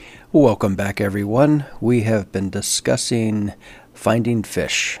Welcome back, everyone. We have been discussing finding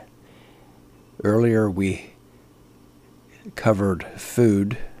fish. Earlier, we covered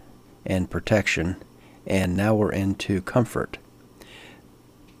food and protection, and now we're into comfort.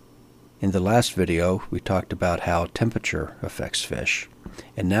 In the last video, we talked about how temperature affects fish,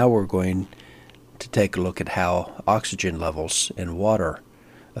 and now we're going to take a look at how oxygen levels in water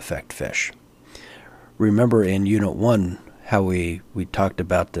affect fish. Remember in Unit 1 how we talked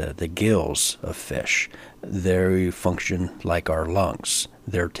about the gills of fish. They function like our lungs.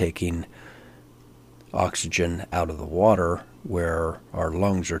 They're taking oxygen out of the water where our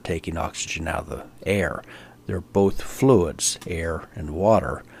lungs are taking oxygen out of the air. They're both fluids, air and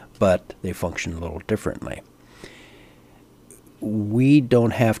water, but they function a little differently. We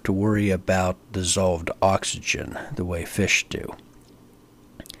don't have to worry about dissolved oxygen the way fish do.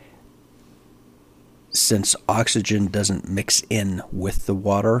 Since oxygen doesn't mix in with the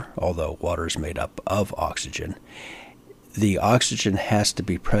water, although water is made up of oxygen, the oxygen has to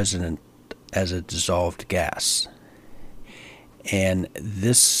be present as a dissolved gas. And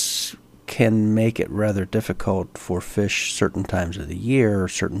this can make it rather difficult for fish certain times of the year,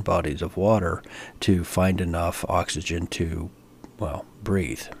 certain bodies of water, to find enough oxygen to,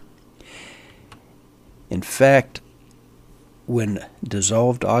 breathe. In fact, when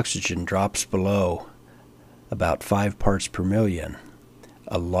dissolved oxygen drops below about 5 parts per million,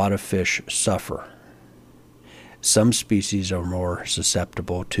 a lot of fish suffer. Some species are more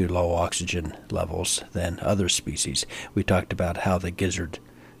susceptible to low oxygen levels than other species. We talked about how the gizzard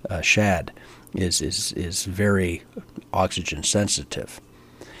shad is very oxygen sensitive.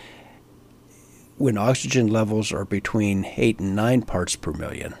 When oxygen levels are between 8 and 9 parts per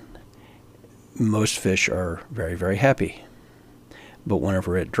million, most fish are very, very happy. But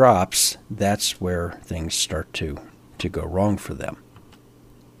whenever it drops, that's where things start to go wrong for them.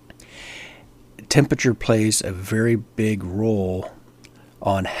 Temperature plays a very big role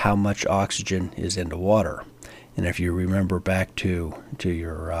on how much oxygen is in the water. And if you remember back to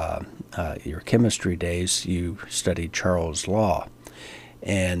your chemistry days, you studied Charles' Law.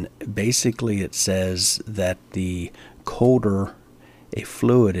 And basically it says that the colder a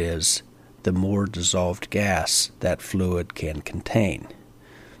fluid is, the more dissolved gas that fluid can contain.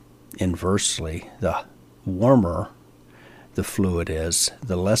 Inversely, the warmer the fluid is,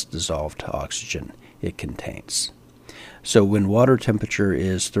 the less dissolved oxygen it contains. So when water temperature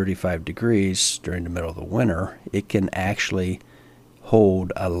is 35 degrees during the middle of the winter, it can actually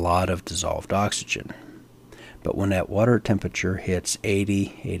hold a lot of dissolved oxygen. But when that water temperature hits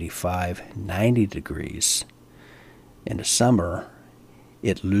 80, 85, 90 degrees in the summer,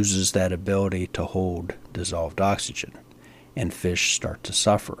 it loses that ability to hold dissolved oxygen, and fish start to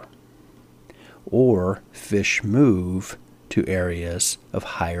suffer. Or fish move to areas of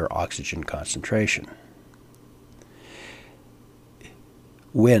higher oxygen concentration.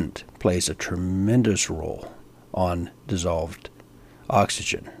 Wind plays a tremendous role on dissolved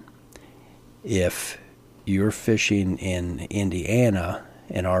oxygen. If you're fishing in Indiana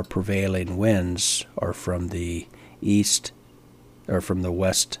and our prevailing winds are from the east or from the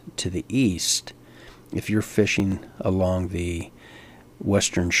west to the east, if you're fishing along the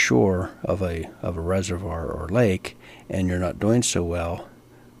western shore of a reservoir or lake and you're not doing so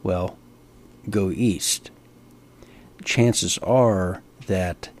well, go east. Chances are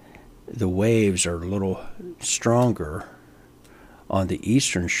that the waves are a little stronger on the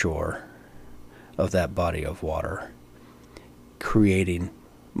eastern shore of that body of water, creating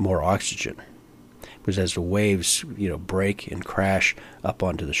more oxygen. Because as the waves, break and crash up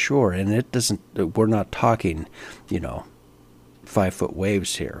onto the shore, and we're not talking, 5-foot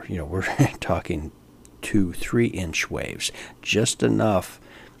waves here. We're talking 2-3 inch waves, just enough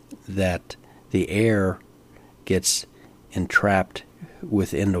that the air gets entrapped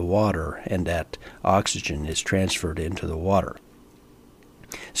within the water and that oxygen is transferred into the water.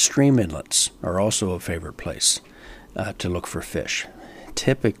 Stream inlets are also a favorite place to look for fish.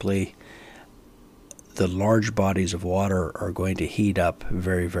 Typically, the large bodies of water are going to heat up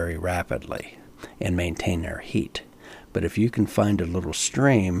very, very rapidly and maintain their heat. But if you can find a little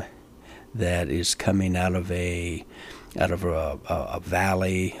stream that is coming out of a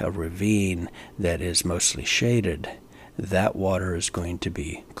valley, a ravine that is mostly shaded, that water is going to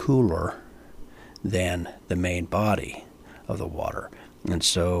be cooler than the main body of the water. And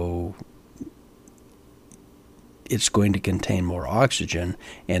so it's going to contain more oxygen,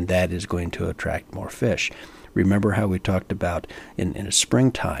 and that is going to attract more fish. Remember how we talked about in the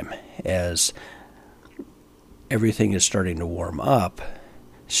springtime, as everything is starting to warm up,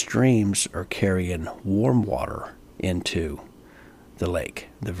 streams are carrying warm water into the lake,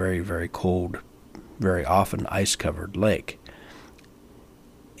 the very, very cold, very often ice-covered lake.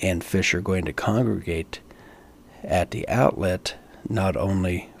 And fish are going to congregate at the outlet not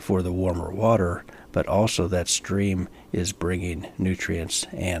only for the warmer water, but also that stream is bringing nutrients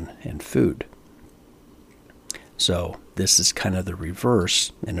and food. So this is kind of the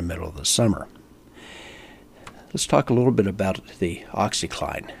reverse in the middle of the summer. Let's talk a little bit about the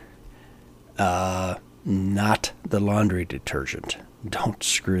OxiClean. Not the laundry detergent. Don't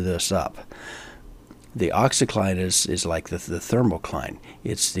screw this up. The OxiClean is like the Thermocline.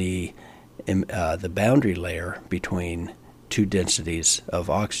 It's the boundary layer between two densities of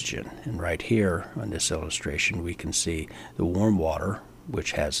oxygen. And right here on this illustration, we can see the warm water,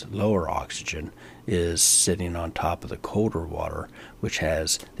 which has lower oxygen, is sitting on top of the colder water, which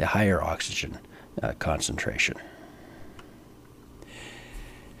has the higher oxygen concentration.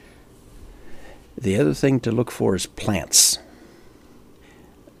 The other thing to look for is plants.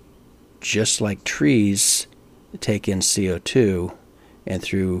 Just like trees take in CO2 and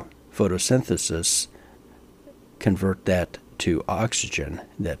through photosynthesis convert that to oxygen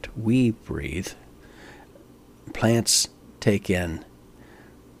that we breathe, plants take in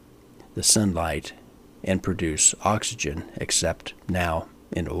the sunlight and produce oxygen, except now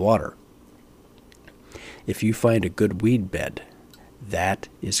in the water. If you find a good weed bed, that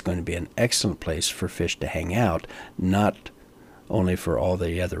is going to be an excellent place for fish to hang out, not only for all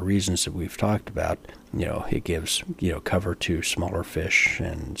the other reasons that we've talked about. It gives, cover to smaller fish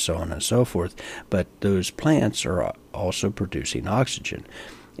and so on and so forth, but those plants are also producing oxygen.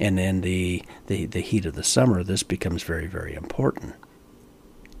 And in the heat of the summer, this becomes very, very important.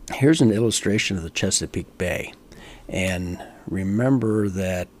 Here's an illustration of the Chesapeake Bay. And remember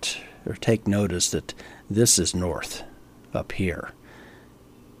that, or take notice that this is north up here.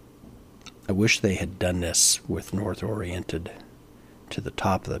 I wish they had done this with north oriented to the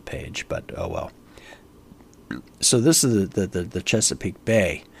top of the page, but oh well. So this is the Chesapeake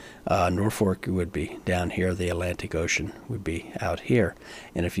Bay. Norfolk would be down here. The Atlantic Ocean would be out here.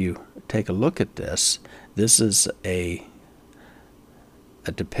 And if you take a look at this, this is a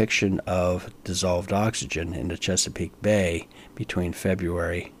depiction of dissolved oxygen in the Chesapeake Bay between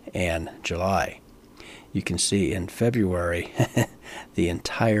February and July. You can see in February the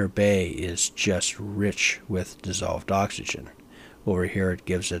entire bay is just rich with dissolved oxygen. Over here it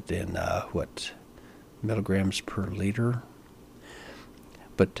gives it in milligrams per liter.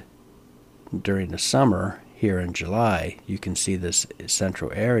 But during the summer here in July, you can see this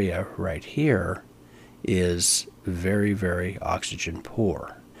central area right here is very, very oxygen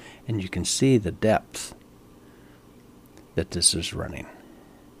poor. And you can see the depth that this is running.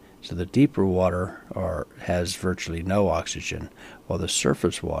 So the deeper water has virtually no oxygen, while the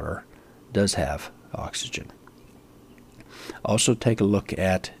surface water does have oxygen. Also take a look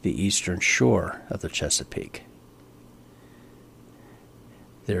at the eastern shore of the Chesapeake.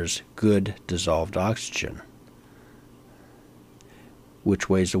 There's good dissolved oxygen. Which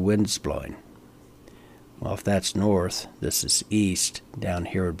way's the wind's blowing? Well, if that's north, this is east, down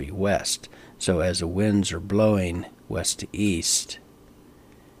here would be west. So as the winds are blowing west to east,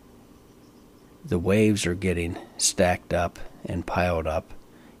 the waves are getting stacked up and piled up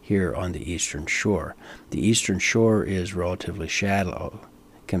here on the eastern shore. The eastern shore is relatively shallow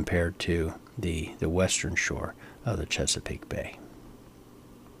compared to the western shore of the Chesapeake Bay.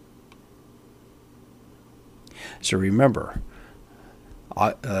 So remember,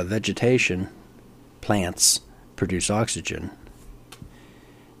 vegetation, plants produce oxygen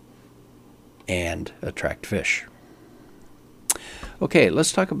and attract fish. Okay,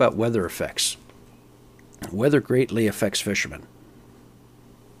 let's talk about weather effects. Weather greatly affects fishermen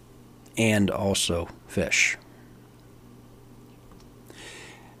and also fish.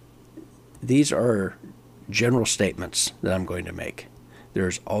 These are general statements that I'm going to make.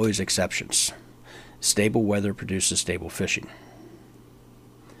 There's always exceptions. Stable weather produces stable fishing.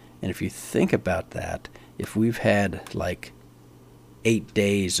 And if you think about that, if we've had like 8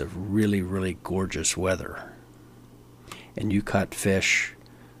 days of really, really gorgeous weather, and you caught fish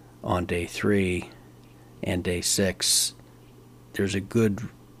on day 3 and day 6, there's a good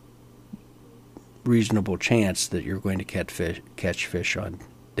reasonable chance that you're going to catch fish on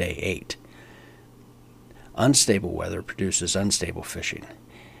day 8. Unstable weather produces unstable fishing.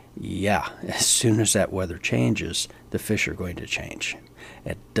 Yeah, as soon as that weather changes, the fish are going to change.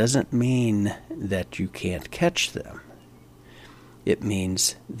 It doesn't mean that you can't catch them. It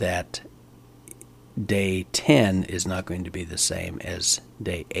means that day 10 is not going to be the same as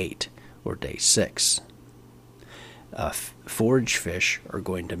day 8 or day 6. Forage fish are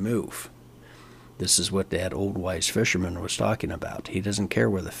going to move. This is what that old wise fisherman was talking about. He doesn't care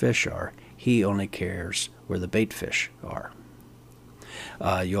where the fish are. He only cares where the bait fish are.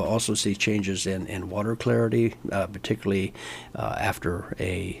 You'll also see changes in water clarity, particularly after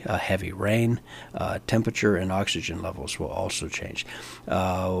a heavy rain. Temperature and oxygen levels will also change.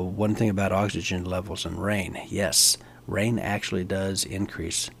 One thing about oxygen levels and rain, yes, rain actually does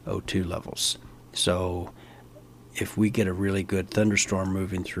increase O2 levels. So if we get a really good thunderstorm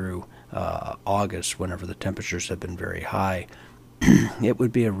moving through August, whenever the temperatures have been very high, it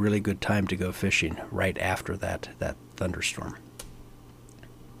would be a really good time to go fishing right after that thunderstorm.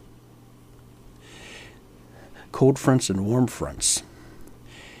 Cold fronts and warm fronts.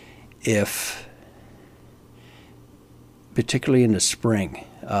 If, particularly in the spring,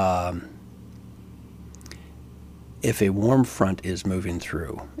 if a warm front is moving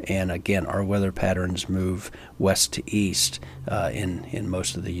through, and again, our weather patterns move west to east in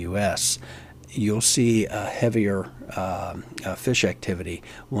most of the U.S., you'll see a heavier fish activity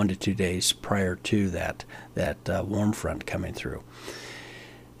 1 to 2 days prior to that warm front coming through.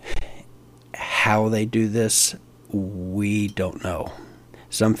 How they do this, we don't know.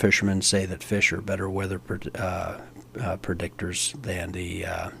 Some fishermen say that fish are better weather predictors than the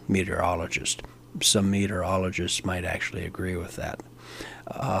meteorologist. Some meteorologists might actually agree with that.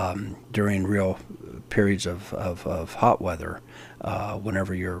 During real periods of hot weather,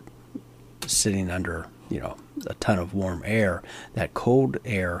 whenever you're sitting under a ton of warm air, that cold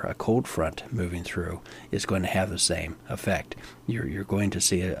air, a cold front moving through, is going to have the same effect. You're going to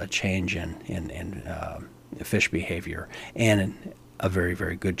see a change in fish behavior, and a very,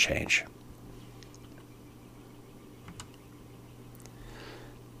 very good change.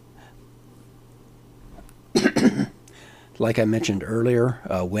 Like I mentioned earlier,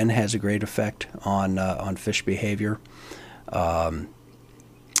 wind has a great effect on fish behavior.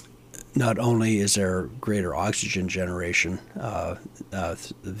 Not only is there greater oxygen generation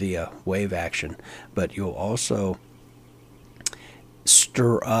via wave action, but you'll also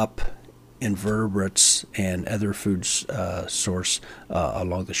stir up invertebrates and other food source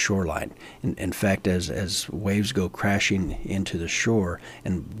along the shoreline. In fact, as waves go crashing into the shore,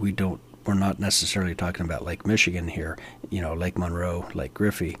 and we're not necessarily talking about Lake Michigan here, Lake Monroe, Lake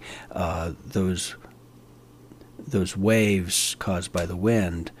Griffey, those waves caused by the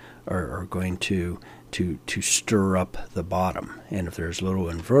wind are going to stir up the bottom. And if there's little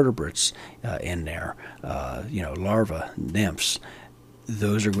invertebrates in there, larvae, nymphs,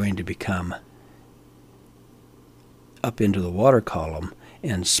 those are going to become up into the water column,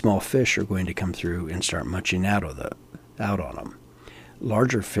 and small fish are going to come through and start munching out on them.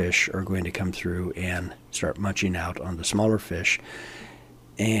 Larger fish are going to come through and start munching out on the smaller fish,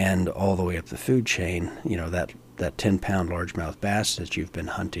 and all the way up the food chain, that 10-pound largemouth bass that you've been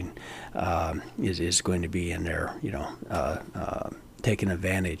hunting is going to be in there, taking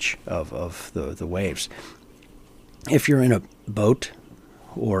advantage of the waves. If you're in a boat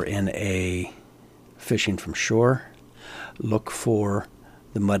or in a fishing from shore, look for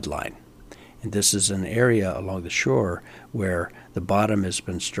the mud line. And this is an area along the shore where the bottom has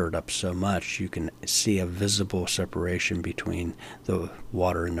been stirred up so much you can see a visible separation between the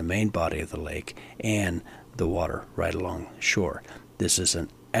water in the main body of the lake and the water right along shore. This is an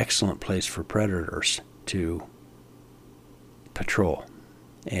excellent place for predators to patrol,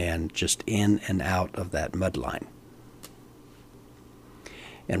 and just in and out of that mud line.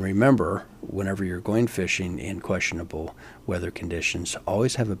 And remember, whenever you're going fishing in questionable weather conditions,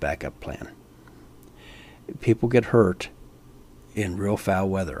 always have a backup plan. People get hurt in real foul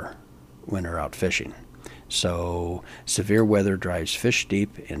weather when they're out fishing. So severe weather drives fish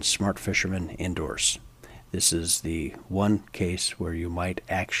deep and smart fishermen indoors. This is the one case where you might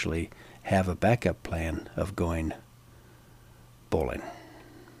actually have a backup plan of going bowling.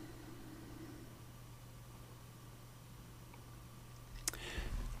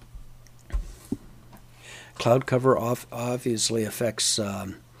 Cloud cover obviously affects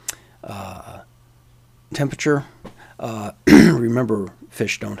temperature. Remember,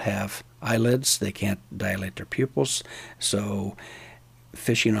 fish don't have eyelids. They can't dilate their pupils. So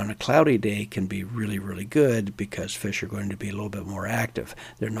fishing on a cloudy day can be really, really good because fish are going to be a little bit more active.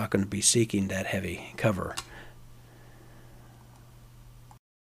 They're not going to be seeking that heavy cover.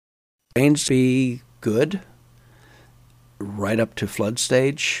 Rains be good right up to flood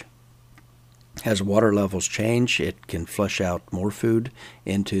stage. As water levels change, it can flush out more food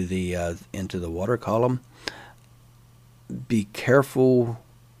into the water column. Be careful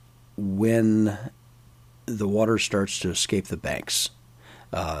when the water starts to escape the banks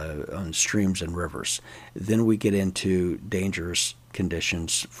on streams and rivers. Then we get into dangerous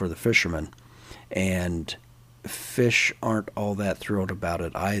conditions for the fishermen, And fish aren't all that thrilled about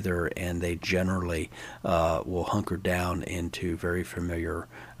it either, and they generally will hunker down into very familiar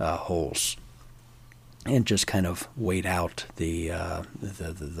holes and just kind of wait out the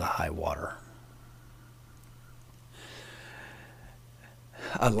high water.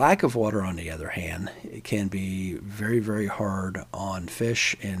 A lack of water, on the other hand, it can be very, very hard on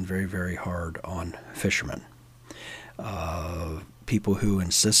fish and very, very hard on fishermen. People who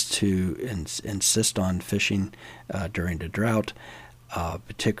insist on fishing during the drought,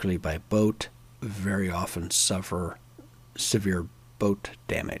 particularly by boat, very often suffer severe boat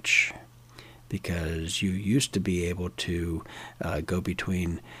damage, because you used to be able to go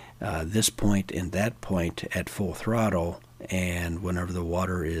between this point and that point at full throttle, and whenever the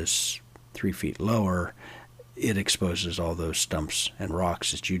water is 3 feet lower, it exposes all those stumps and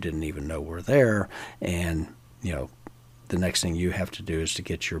rocks that you didn't even know were there, and the next thing you have to do is to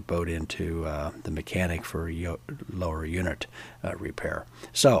get your boat into the mechanic for lower unit repair.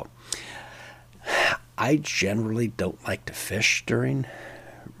 So I generally don't like to fish during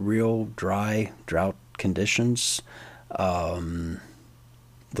real dry drought conditions. The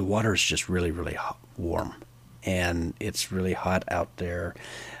water is just really, really warm, and it's really hot out there.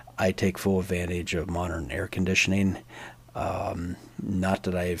 I take full advantage of modern air conditioning. Not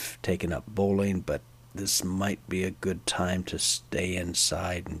that I've taken up bowling, but this might be a good time to stay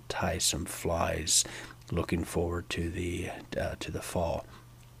inside and tie some flies. Looking forward to the fall.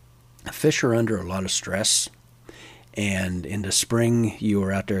 Fish are under a lot of stress, and in the spring you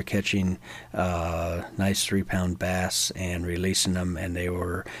were out there catching nice 3-pound bass and releasing them, and they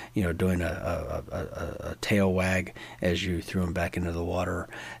were doing a tail wag as you threw them back into the water.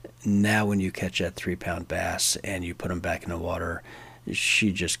 Now when you catch that 3-pound bass and you put them back in the water,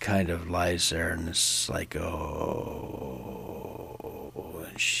 she just kind of lies there, and it's like, oh,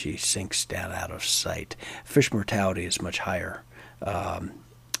 and she sinks down out of sight. Fish mortality is much higher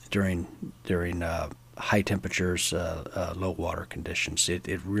during high temperatures, low water conditions. It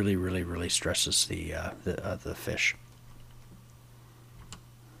really, really, really stresses the fish.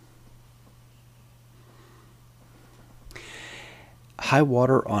 High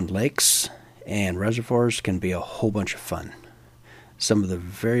water on lakes and reservoirs can be a whole bunch of fun. Some of the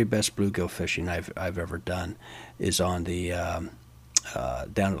very best bluegill fishing I've ever done is on the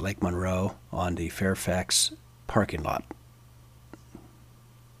down at Lake Monroe on the Fairfax parking lot.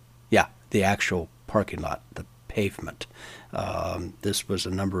 Yeah, the actual parking lot, the pavement. This was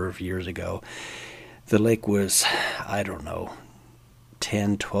a number of years ago. The lake was, I don't know,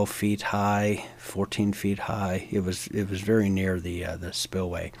 10, 12 feet high, 14 feet high. It was very near the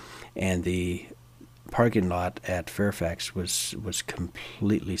spillway, and the parking lot at Fairfax was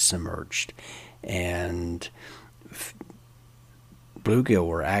completely submerged, and bluegill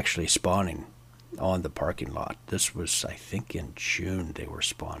were actually spawning on the parking lot. This was, I think, in June they were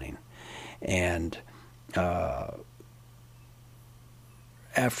spawning, and after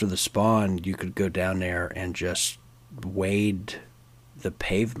the spawn you could go down there and just wade the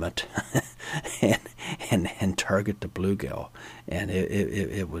pavement and target the bluegill, and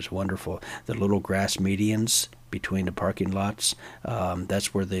it was wonderful. The little grass medians between the parking lots,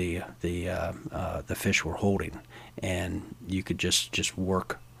 that's where the fish were holding, and you could just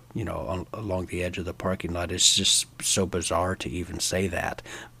work along the edge of the parking lot. It's just so bizarre to even say that,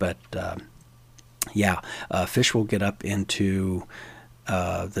 but fish will get up into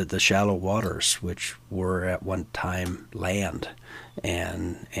the shallow waters, which were at one time land,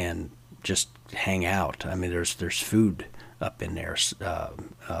 and just hang out. I mean, there's food up in there,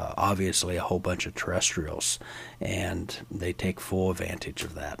 obviously a whole bunch of terrestrials, and they take full advantage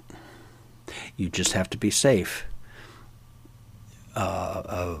of that. You just have to be safe.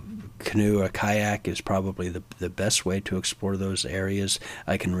 A canoe, a kayak is probably the best way to explore those areas.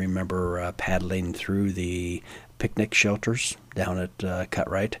 I can remember paddling through the picnic shelters down at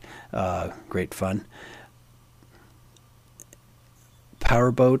Cutright. Great fun.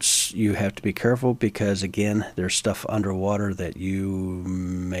 Power boats, you have to be careful because, again, there's stuff underwater that you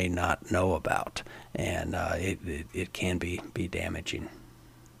may not know about, and it can be damaging.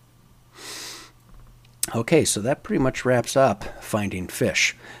 Okay, so that pretty much wraps up finding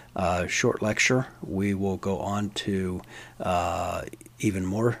fish. Short lecture. We will go on to even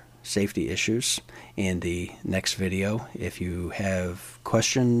more safety issues in the next video. If you have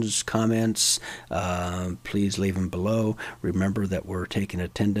questions, comments, please leave them below. Remember that we're taking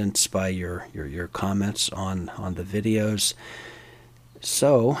attendance by your comments on the videos.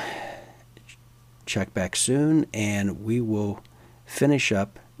 So check back soon, and we will finish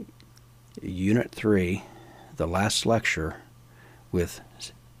up Unit 3, the last lecture, with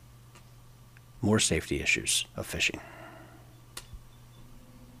more safety issues of fishing.